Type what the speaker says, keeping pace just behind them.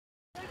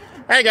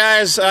Hey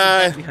guys,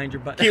 behind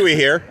your butt. Kiwi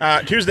here.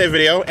 Tuesday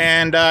video,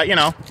 and you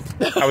know,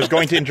 I was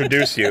going to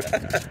introduce you.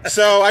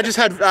 So I just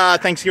had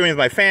Thanksgiving with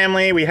my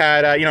family. We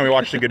had, you know, we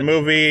watched a good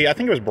movie. I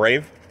think it was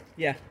Brave.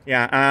 Yeah.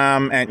 Yeah.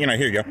 And you know,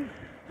 here you go.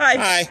 Hi.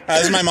 Hi.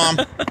 This is my mom.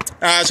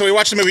 So we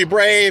watched the movie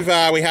Brave.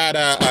 We had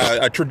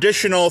a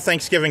traditional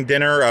Thanksgiving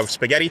dinner of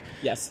spaghetti.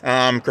 Yes.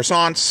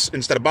 Croissants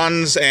instead of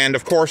buns, and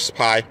of course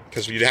pie,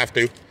 because you'd have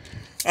to.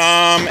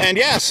 And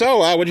yeah. So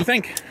what'd you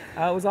think?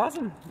 It was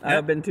awesome. Yeah.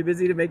 I've been too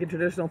busy to make a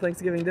traditional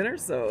Thanksgiving dinner,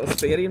 so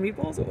spaghetti and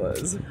meatballs it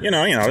was. You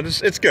know,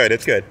 it's good.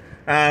 It's good.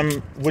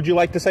 Would you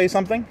like to say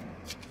something?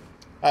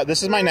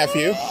 This is my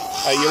nephew.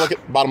 You look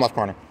at bottom left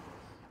corner.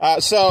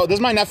 So this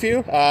is my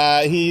nephew.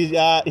 He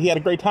had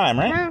a great time,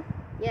 right?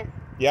 Yeah.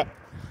 Yep.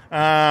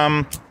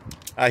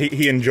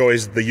 He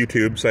enjoys the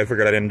YouTube, so I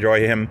figured I'd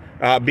enjoy him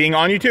being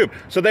on YouTube.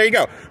 So there you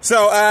go.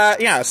 So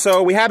yeah,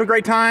 so we had a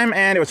great time,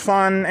 and it was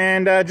fun,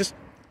 and just,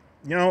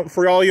 you know,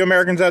 for all you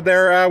Americans out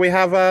there, we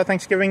have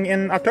Thanksgiving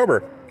in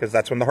October, because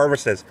that's when the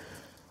harvest is.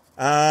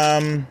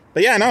 But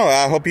yeah, no,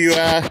 I hope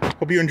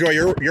you enjoy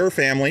your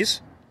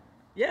families.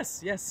 Yes,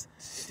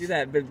 do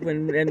that. But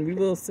and we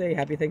will say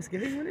Happy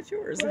Thanksgiving when it's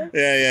yours.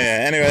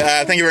 Yeah. Anyway,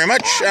 thank you very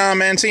much,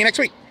 and see you next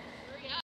week.